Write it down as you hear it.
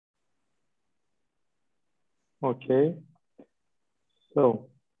Okay, so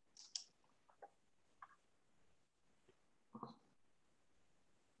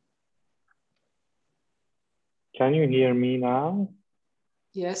can you hear me now?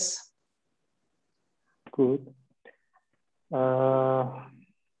 Yes. Good.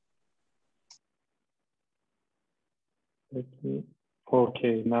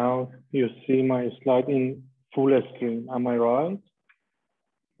 Okay, now you see my slide in full screen. Am I right?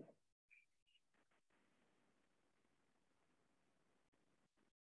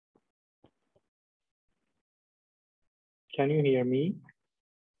 Can you hear me?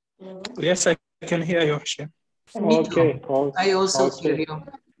 Yes, I can hear you, Hashim. Okay. I also hear okay. you.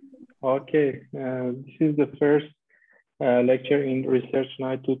 Okay. This is the first lecture in Research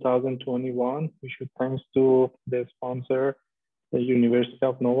Night 2021. We should thanks to the sponsor, the University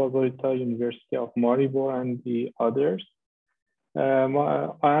of Nova Gorica, University of Maribor, and the others.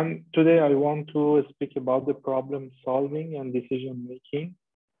 Today I want to speak about the problem solving and decision making.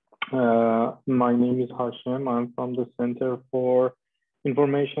 My name is Hashem. I'm from the Center for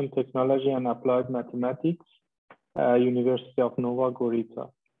Information Technology and Applied Mathematics, University of Nova Gorica.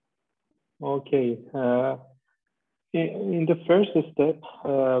 Okay. In the first step,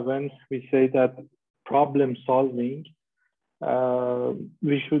 when we say that problem solving,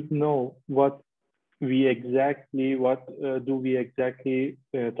 we should know what do we exactly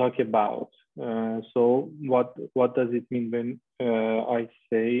talk about. So what does it mean when I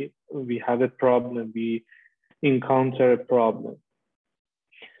say we have a problem, we encounter a problem?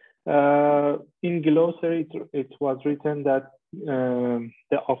 In glossary, it was written that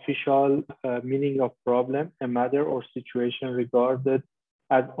the official meaning of problem, a matter or situation regarded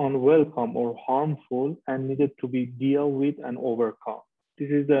as unwelcome or harmful and needed to be dealt with and overcome. This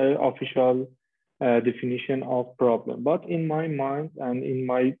is the official definition of problem. But in my mind and in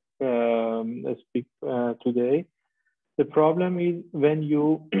my speak today, the problem is when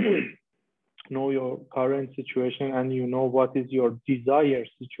you know your current situation and you know what is your desired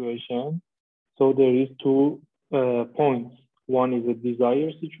situation. So there is two points. One is a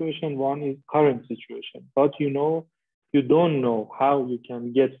desired situation, one is current situation. But you don't know how you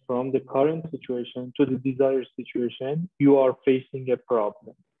can get from the current situation to the desired situation. You are facing a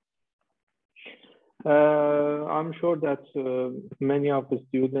problem. I'm sure that many of the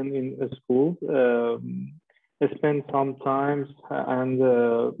students in school spend some time and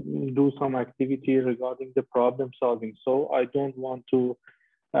do some activity regarding the problem solving. So I don't want to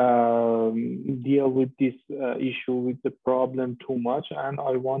deal with this issue with the problem too much, and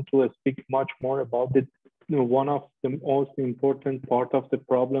I want to speak much more about it. One of the most important part of the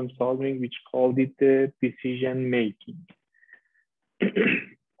problem solving, which called it the decision making.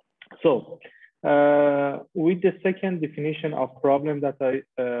 So with the second definition of problem that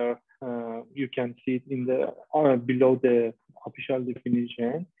you can see it in the below the official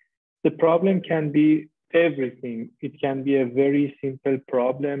definition, the problem can be everything. It can be a very simple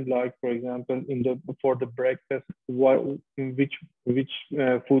problem, like for example, for the breakfast, which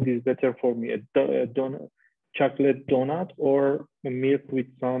food is better for me, a chocolate donut or a milk with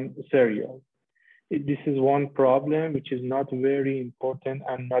some cereal. This is one problem which is not very important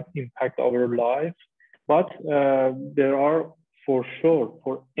and not impact our life, but there are for sure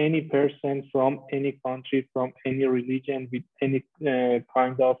for any person from any country, from any religion, with any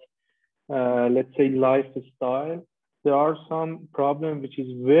kind of let's say lifestyle, there are some problems which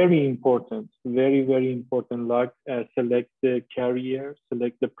is very important, very, very important, like select the career,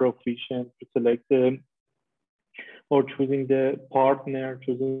 select the profession, select the, or choosing the partner,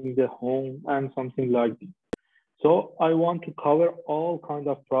 choosing the home, and something like this. So I want to cover all kinds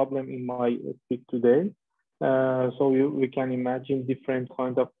of problems in my speak today. So we can imagine different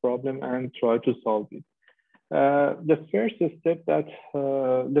kinds of problem and try to solve it. The first step that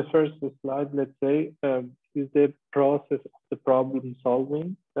the first slide, let's say, is the process of the problem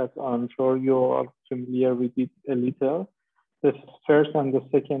solving that I'm sure you are familiar with it a little. The first and the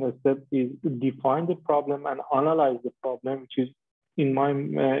second step is define the problem and analyze the problem, which is in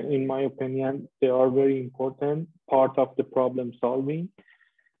my opinion, they are very important part of the problem solving.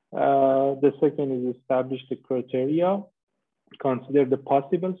 The second is establish the criteria, consider the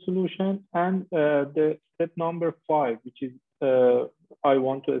possible solution, and the step number 5, which is I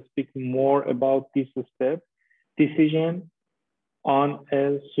want to speak more about this step, decision on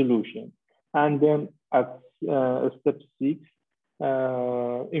a solution. And then at step 6,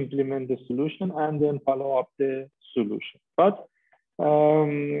 implement the solution and then follow up the solution. But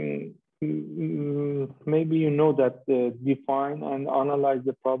maybe you know that define and analyze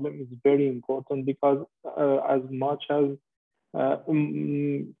the problem is very important, because as much as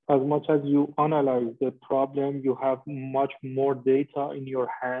As much as you analyze the problem, you have much more data in your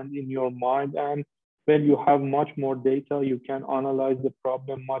hand, in your mind, and when you have much more data, you can analyze the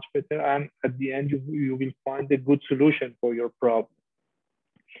problem much better, and at the end, you will find a good solution for your problem.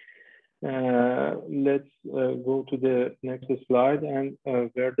 Let's go to the next slide, and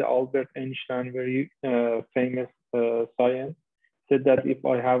where the Albert Einstein, very famous science, said that if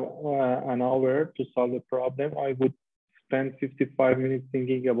I have an hour to solve a problem, I would spend 55 minutes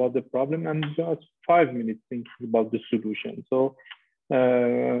thinking about the problem and just 5 minutes thinking about the solution. So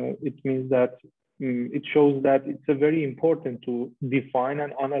it means that it shows that it's very important to define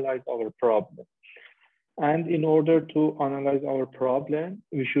and analyze our problem. And in order to analyze our problem,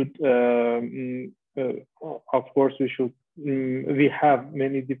 we should, of course, we have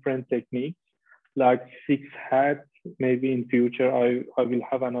many different techniques, like 6 hats. Maybe in future, I will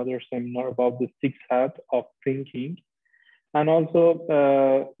have another seminar about the 6 hats of thinking. And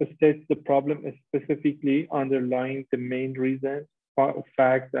also states the problem specifically underlying the main reason,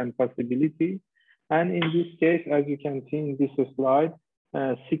 facts, and possibility. And in this case, as you can see in this slide,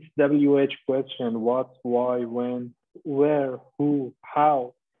 6 WH question: what, why, when, where, who,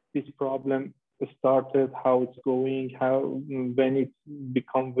 how this problem started, how it's going, how when it's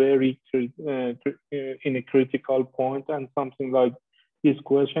become very in a critical point, and something like this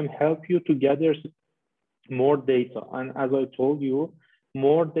question help you to gather more data. And as I told you,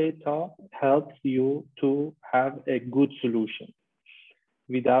 more data helps you to have a good solution.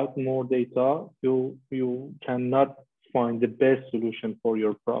 Without more data, you cannot find the best solution for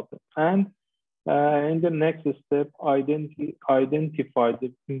your problem. And in the next step, identify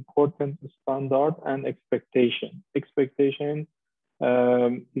the important standard and expectation. Expectation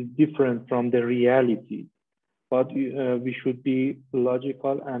is different from the reality, but we should be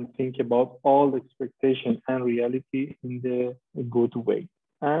logical and think about all expectation and reality in the good way.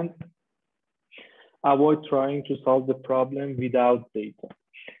 And avoid trying to solve the problem without data.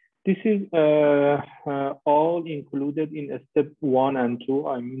 This is all included in step 1 and 2.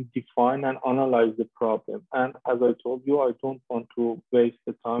 I mean, define and analyze the problem. And as I told you, I don't want to waste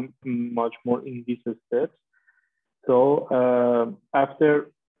the time much more in these steps. So after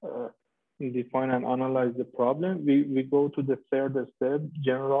define and analyze the problem, we go to the third step: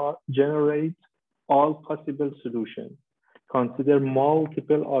 generate all possible solutions. Consider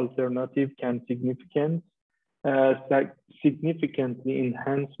multiple alternatives can significantly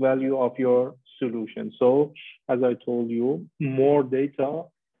enhance value of your solution. So as I told you, more data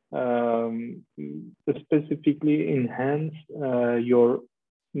specifically enhance your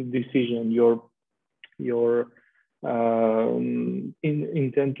decision, your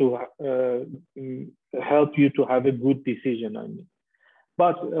intend to help you to have a good decision, I mean.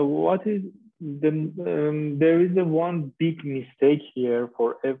 But what is there is one big mistake here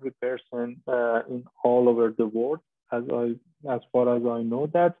for every person in all over the world, as far as I know,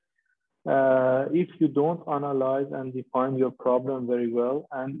 that if you don't analyze and define your problem very well,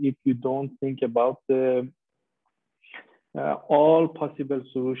 and if you don't think about the all possible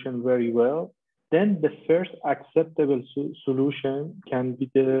solutions very well, then the first acceptable solution can be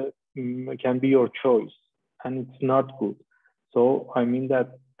your choice, and it's not good. So I mean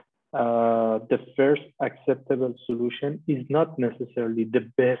that the first acceptable solution is not necessarily the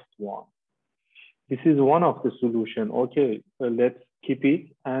best one. This is one of the solutions. Okay, let's keep it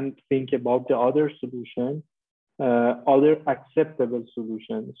and think about the other solution, other acceptable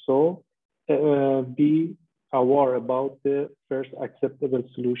solutions. So be aware about the first acceptable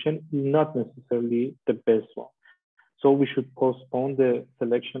solution is not necessarily the best one. So we should postpone the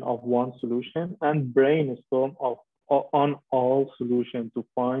selection of one solution and brainstorm on all solutions to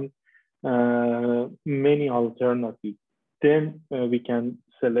find many alternatives. Then we can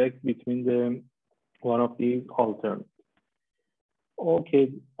select between one of these alternatives.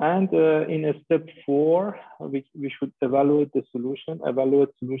 Okay, and in step 4, we should evaluate the solution. Evaluate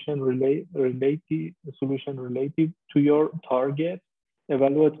solution related to your target.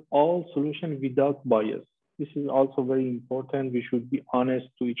 Evaluate all solutions without bias. This is also very important. We should be honest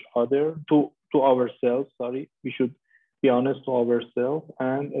to each other, to ourselves. Sorry, we should be honest to ourselves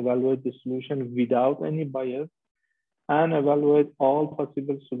and evaluate the solution without any bias, and evaluate all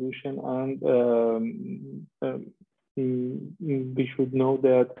possible solutions. And we should know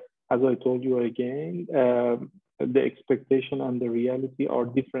that, as I told you again, the expectation and the reality are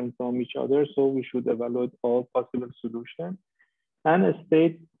different from each other. So we should evaluate all possible solutions and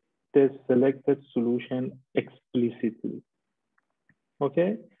state the selected solution explicitly.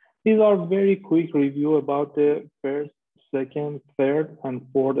 Okay, these are very quick review about the first, second, third, and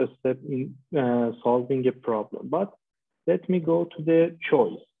fourth step in solving a problem. But Let me go to the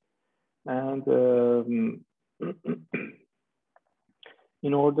choice. And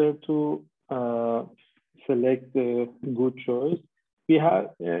in order to select the good choice, we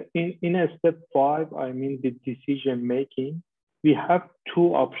have in a step 5, I mean the decision making, we have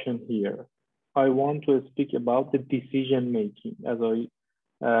 2 options here. I want to speak about the decision making, as I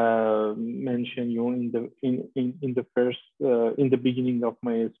mentioned you in the beginning of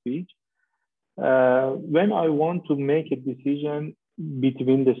my speech. When I want to make a decision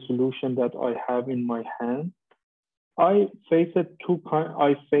between the solution that I have in my hand, I face 2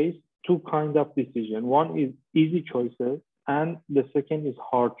 kinds of decision. One is easy choices, and the second is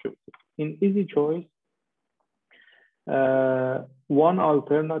hard choices. In easy choice, one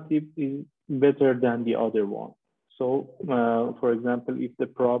alternative is better than the other one. So, for example, if the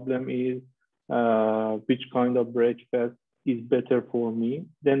problem is which kind of breakfast is better for me,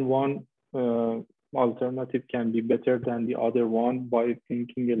 then one alternative can be better than the other one by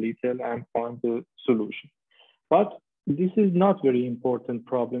thinking a little and find the solution. But this is not very important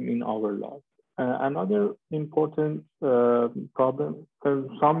problem in our life. Another important problem,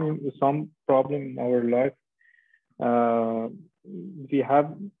 some problem in our life, we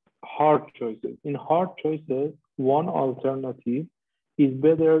have hard choices. In hard choices, one alternative is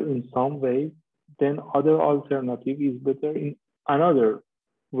better in some ways, then other alternative is better in another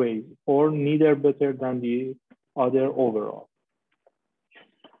way, or neither better than the other overall.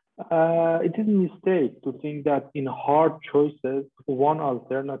 It is a mistake to think that in hard choices, one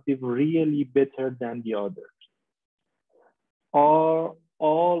alternative really better than the others. All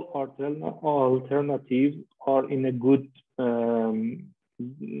alternatives are in a good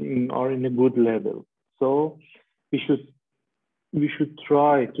level. So we should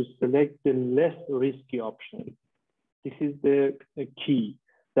try to select the less risky option. This is the key,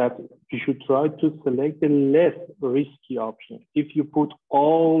 that you should try to select the less risky option. If you put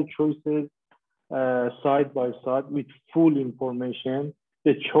all choices side by side with full information,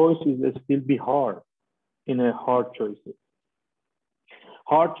 the choice will still be hard in a hard choices.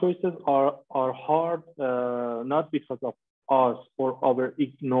 Hard choices are hard not because of us or our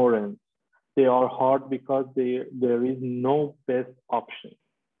ignorance. They are hard because there is no best option.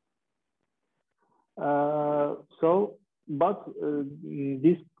 But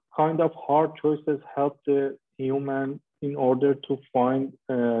this kind of hard choices help the human in order to find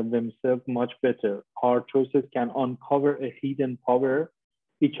themselves much better. Hard choices can uncover a hidden power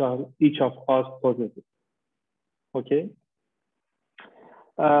each of us possesses. Okay.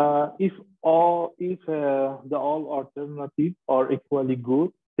 If the all alternatives are equally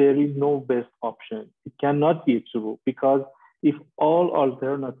good, there is no best option. It cannot be true, because if all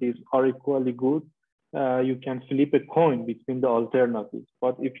alternatives are equally good, you can flip a coin between the alternatives.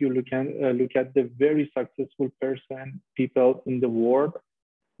 But if you look at the very successful people in the world,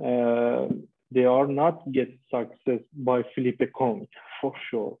 they are not get success by flip a coin, for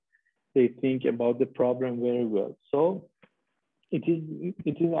sure. They think about the problem very well. So it is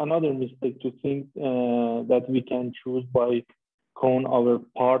another mistake to think that we can choose by coin our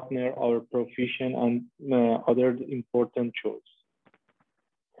partner, our profession, and other important choice.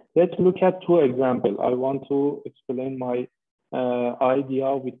 Let's look at 2 examples. I want to explain my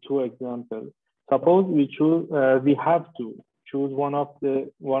idea with 2 examples. Suppose we have to choose one of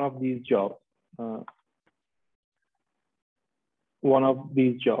these jobs.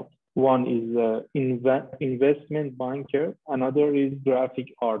 One is investment banker, another is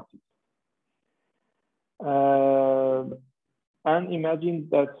graphic artist. And imagine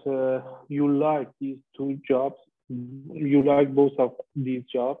that you like these 2 jobs. You like both of these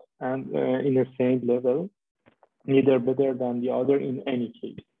jobs, and in the same level, neither better than the other in any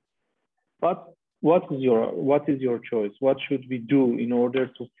case. But what is your choice? What should we do in order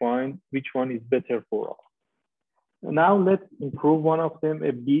to find which one is better for us? Now let's improve one of them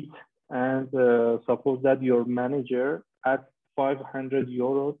a bit, and suppose that your manager adds 500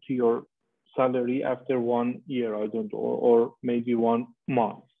 euro to your salary after 1 year, I don't know, or maybe 1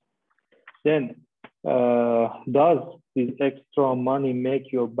 month. Then does this extra money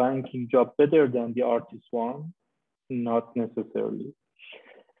make your banking job better than the artist one? Not necessarily.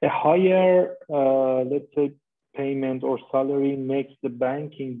 A higher, let's say, payment or salary makes the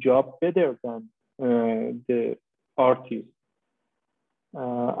banking job better than the artist,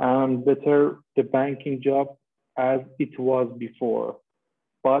 and better the banking job as it was before.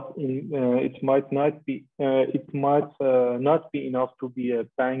 But it might not be enough to be a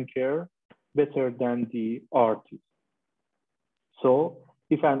banker better than the artist. So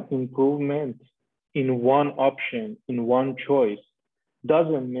if an improvement in one option, in one choice,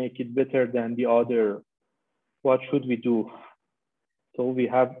 doesn't make it better than the other, what should we do? So we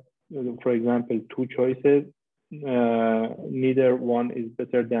have, for example, two choices. Neither one is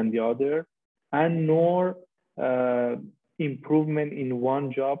better than the other, and nor improvement in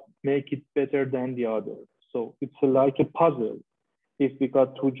one job make it better than the other. So it's like a puzzle. If we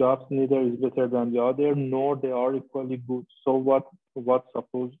got two jobs, neither is better than the other, nor they are equally good. So what's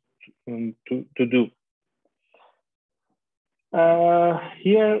supposed to do?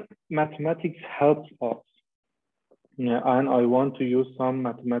 Here, mathematics helps us. Yeah, and I want to use some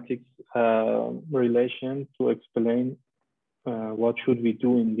mathematics relation to explain what should we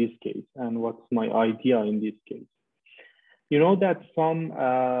do in this case and what's my idea in this case. You know that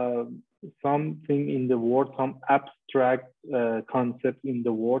something in the world, some abstract concept in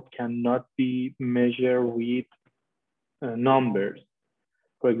the world cannot be measured with numbers.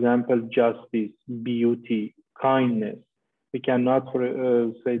 For example, justice, beauty, kindness. We cannot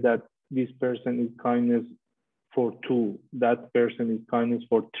say that this person is kindness for 2, that person is kindness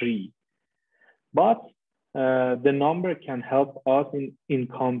for 3. But the number can help us in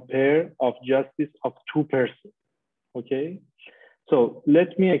compare of justice of 2 persons, okay? So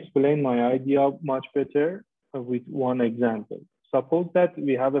let me explain my idea much better with one example. Suppose that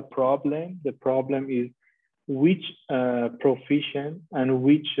we have a problem. The problem is which profession and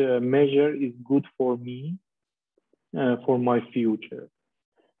which measure is good for me for my future.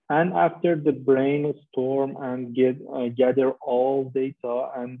 And after the brainstorm and gather all data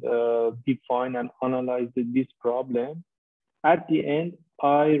and define and analyze this problem, at the end,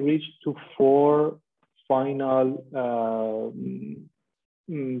 I reached to 4 final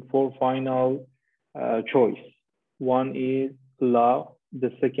choice. One is law,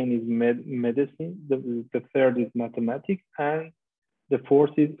 the second is medicine, the third is mathematics, and the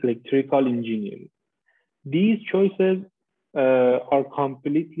fourth is electrical engineering. These choices are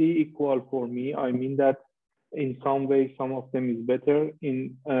completely equal for me. I mean that in some way, some of them is better.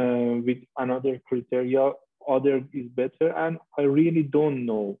 With another criteria, other is better, and I really don't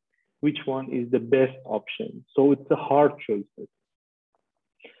know which one is the best option. So it's a hard choices.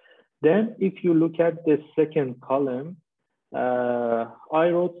 Then if you look at the second column, I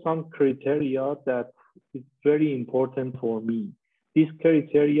wrote some criteria that is very important for me. This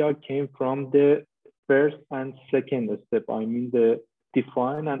criteria came from the first and second step. I mean the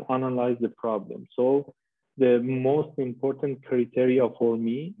define and analyze the problem. So the most important criteria for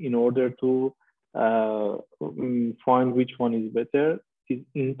me in order to find which one is better is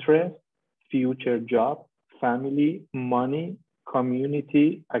interest, future job, family, money,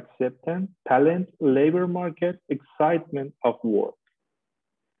 community, acceptance, talent, labor market, excitement of work.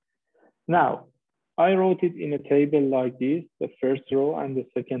 Now, I wrote it in a table like this, the first row and the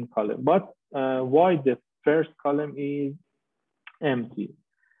second column. But why the first column is empty?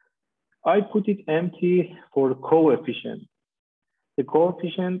 I put it empty for coefficient. The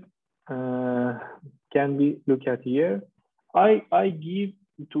coefficient can be looked at here. I give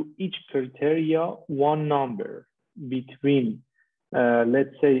to each criteria one number between,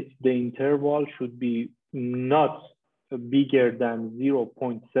 let's say the interval should be not bigger than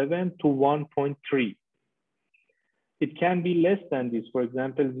 0.7 to 1.3. It can be less than this, for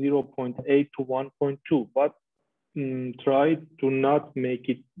example, 0.8 to 1.2, but try to not make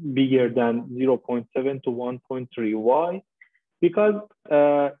it bigger than 0.7 to 1.3. Why? Because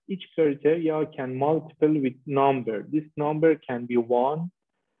each criteria can multiple with number. This number can be 1.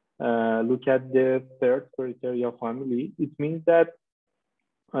 Look at the third criteria family. It means that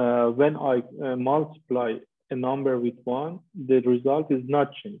when I multiply a number with 1, the result is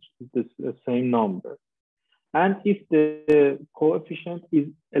not changed. It's the same number. And if the coefficient is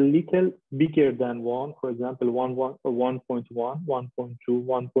a little bigger than 1, for example, 1.1, 1.2,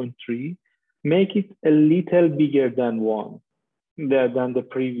 1.3, make it a little bigger than 1, than the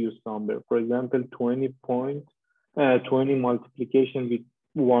previous number. For example, 20 multiplication with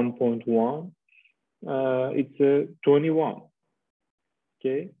 1.1, it's 21,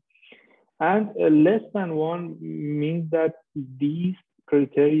 okay? And less than 1 means that these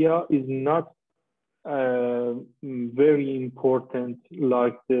criteria is not very important,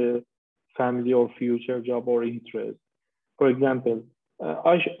 like the family or future job or interest. For example,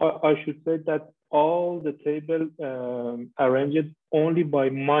 I should say that all the table arranged only by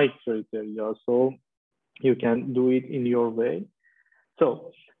my criteria, so you can do it in your way.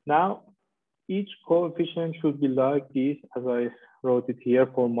 So now each coefficient should be like this, as I wrote it here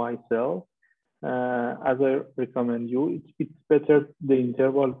for myself. As I recommend you, it's better the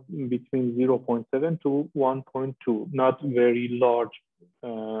interval between 0.7 to 1.2, not very large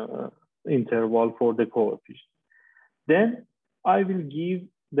interval for the coefficient. Then I will give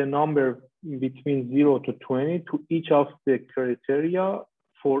the number between 0 to 20 to each of the criteria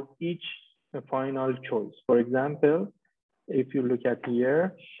for each final choice. For example, if you look at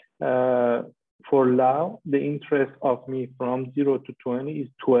here, for law, the interest of me from 0 to 20 is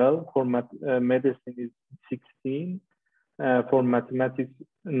 12. For medicine is 16. For mathematics,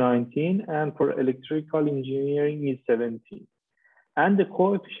 19. And for electrical engineering is 17. And the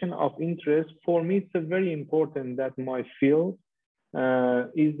coefficient of interest, for me, it's very important that my field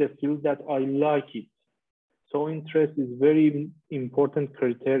is the field that I like it. So interest is very important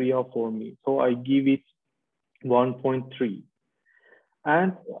criteria for me. So I give it 1.3.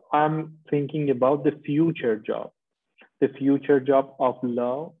 And I'm thinking about the future job. The future job of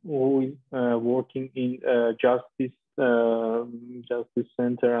law, who is working in justice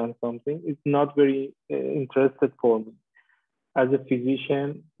center and something, is not very interested for me. As a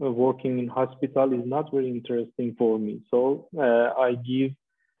physician, working in hospital is not very interesting for me. So I give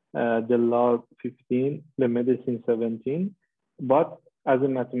the law 15, the medicine 17. But as a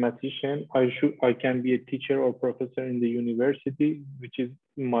mathematician, I can be a teacher or professor in the university, which is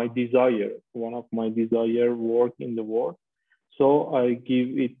my desire, one of my desire work in the world. So I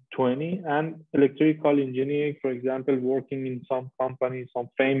give it 20. And electrical engineering, for example, working in some company, some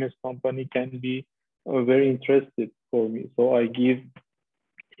famous company, can be very interested for me. So I give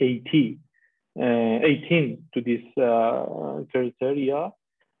 18 to this criteria.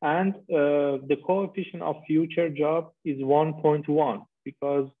 And the coefficient of future job is 1.1,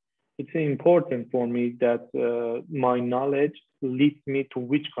 because it's important for me that my knowledge leads me to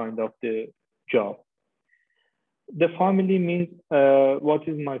which kind of the job. The family means what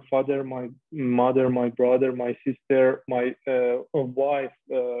is my father, my mother, my brother, my sister, my wife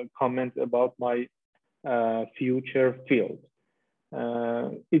comment about my future field.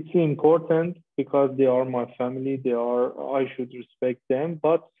 It's important because they are my family, I should respect them,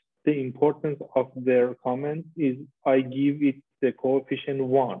 but the importance of their comment is I give it the coefficient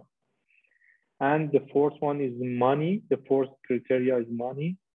 1. And the fourth one is money. The fourth criteria is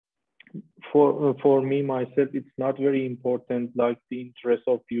money. For me, myself, it's not very important like the interest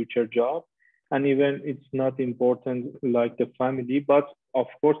of future job. And even it's not important like the family, but of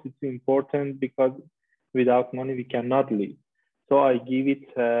course it's important because without money, we cannot live. So I give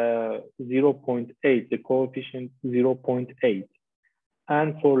it 0.8, the coefficient 0.8.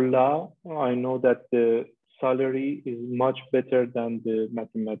 And for law, I know that the salary is much better than the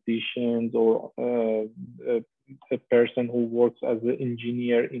mathematicians or a person who works as an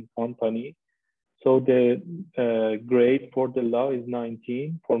engineer in company. So the grade for the law is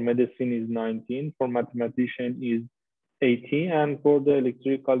 19, for medicine is 19, for mathematician is 80, and for the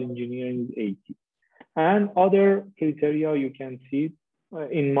electrical engineering is 80. And other criteria you can see,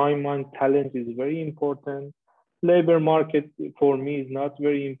 in my mind, talent is very important. Labor market for me is not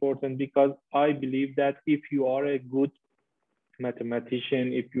very important because I believe that if you are a good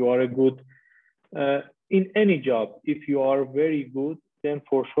mathematician, if you are a good, in any job, if you are very good, then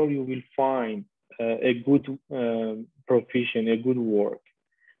for sure you will find a good profession, a good work.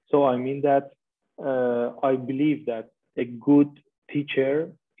 So I mean that I believe that a good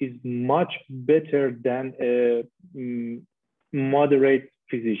teacher is much better than a moderate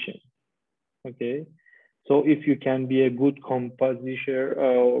physician, okay? So if you can be a good compositor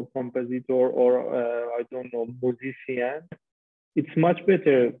or I don't know, musician, it's much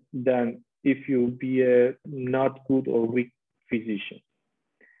better than if you be a not good or weak physician.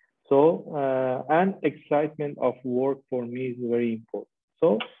 So, and excitement of work for me is very important.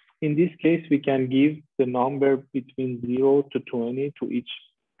 So in this case, we can give the number between 0 to 20 to each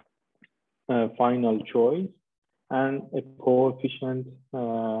final choice and a coefficient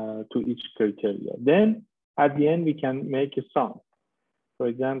to each criteria. Then at the end, we can make a sum. For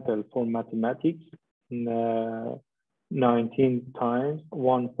example, for mathematics, 19 times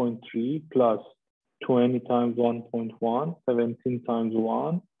 1.3 plus 20 times 1.1, 17 times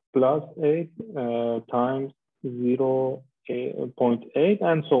 1, plus 8 times 0.8,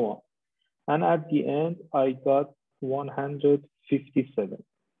 and so on. And at the end, I got 157.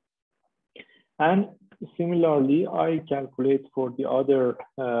 And similarly, I calculate for the other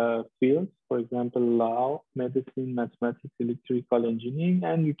fields, for example, law, medicine, mathematics, electrical engineering,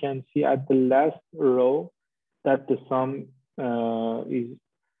 and you can see at the last row that the sum is,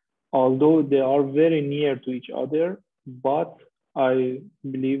 although they are very near to each other, but I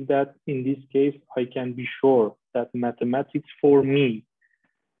believe that in this case, I can be sure that mathematics for me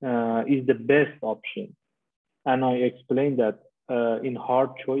is the best option. And I explained that in hard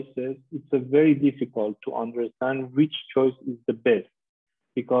choices, it's very difficult to understand which choice is the best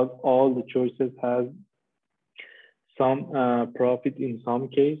because all the choices have some profit in some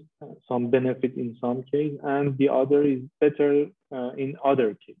case, some benefit in some case, and the other is better in other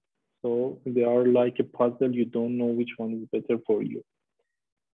case. So they are like a puzzle. You don't know which one is better for you.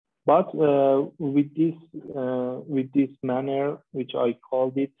 But with this manner, which I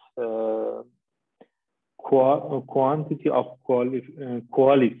called it quantity of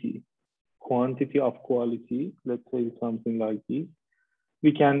quality, let's say something like this,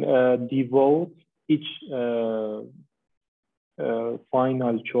 we can devote each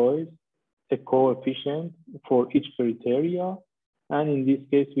final choice a coefficient for each criteria. And in this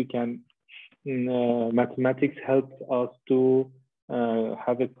case, we can, mathematics helps us to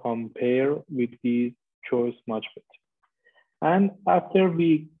have a compare with these choice much better. And after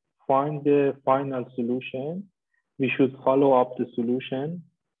we find the final solution, we should follow up the solution,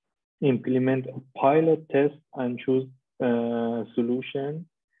 implement a pilot test, and choose a solution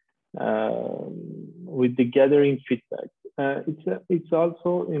with the gathering feedback. It's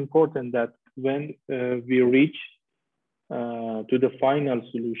also important that when we reach to the final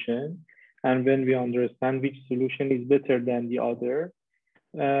solution, and when we understand which solution is better than the other,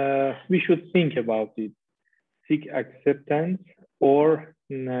 we should think about it, seek acceptance or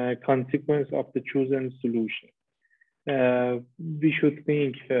consequence of the chosen solution. We should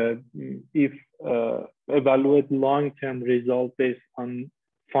think if evaluate long-term result based on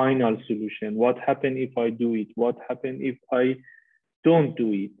final solution. What happens if I do it? What happens if I don't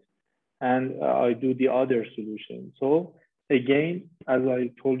do it and I do the other solution? So again, as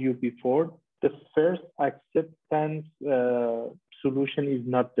I told you before, the first acceptance solution is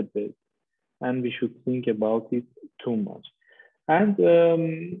not the best, and we should think about it too much. And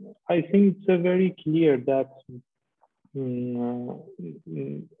I think it's very clear that,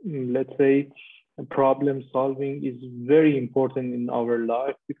 let's say, problem solving is very important in our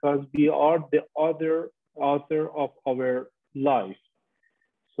life, because we are the author of our life.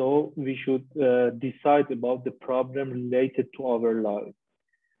 So we should decide about the problem related to our life.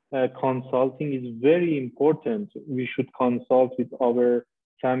 Consulting is very important. We should consult with our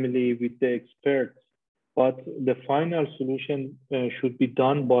family, with the experts, but the final solution should be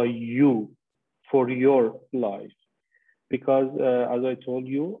done by you for your life. Because as I told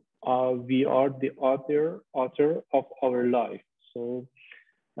you, we are the author of our life. So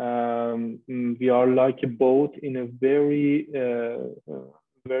we are like a boat in a very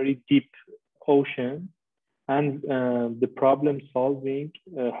deep ocean, and the problem solving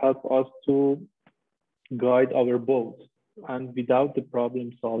helps us to guide our boat. And without the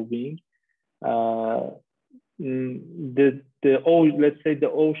problem solving, let's say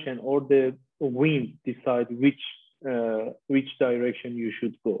the ocean or the wind decide which direction you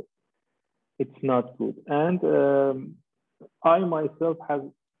should go. It's not good. And I myself have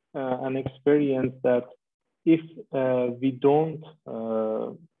an experience that if we don't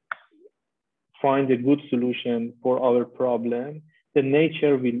find a good solution for our problem, the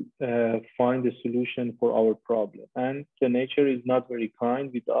nature will find a solution for our problem. And the nature is not very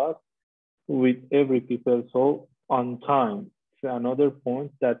kind with us, with every people. So on time, so another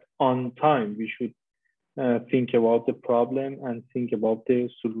point that on time we should think about the problem and think about the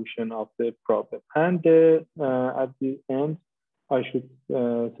solution of the problem. And at the end, I should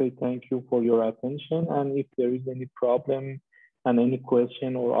say thank you for your attention. And if there is any problem and any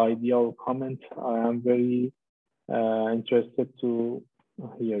question or idea or comment, I am very interested to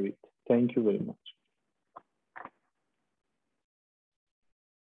hear it. Thank you very much.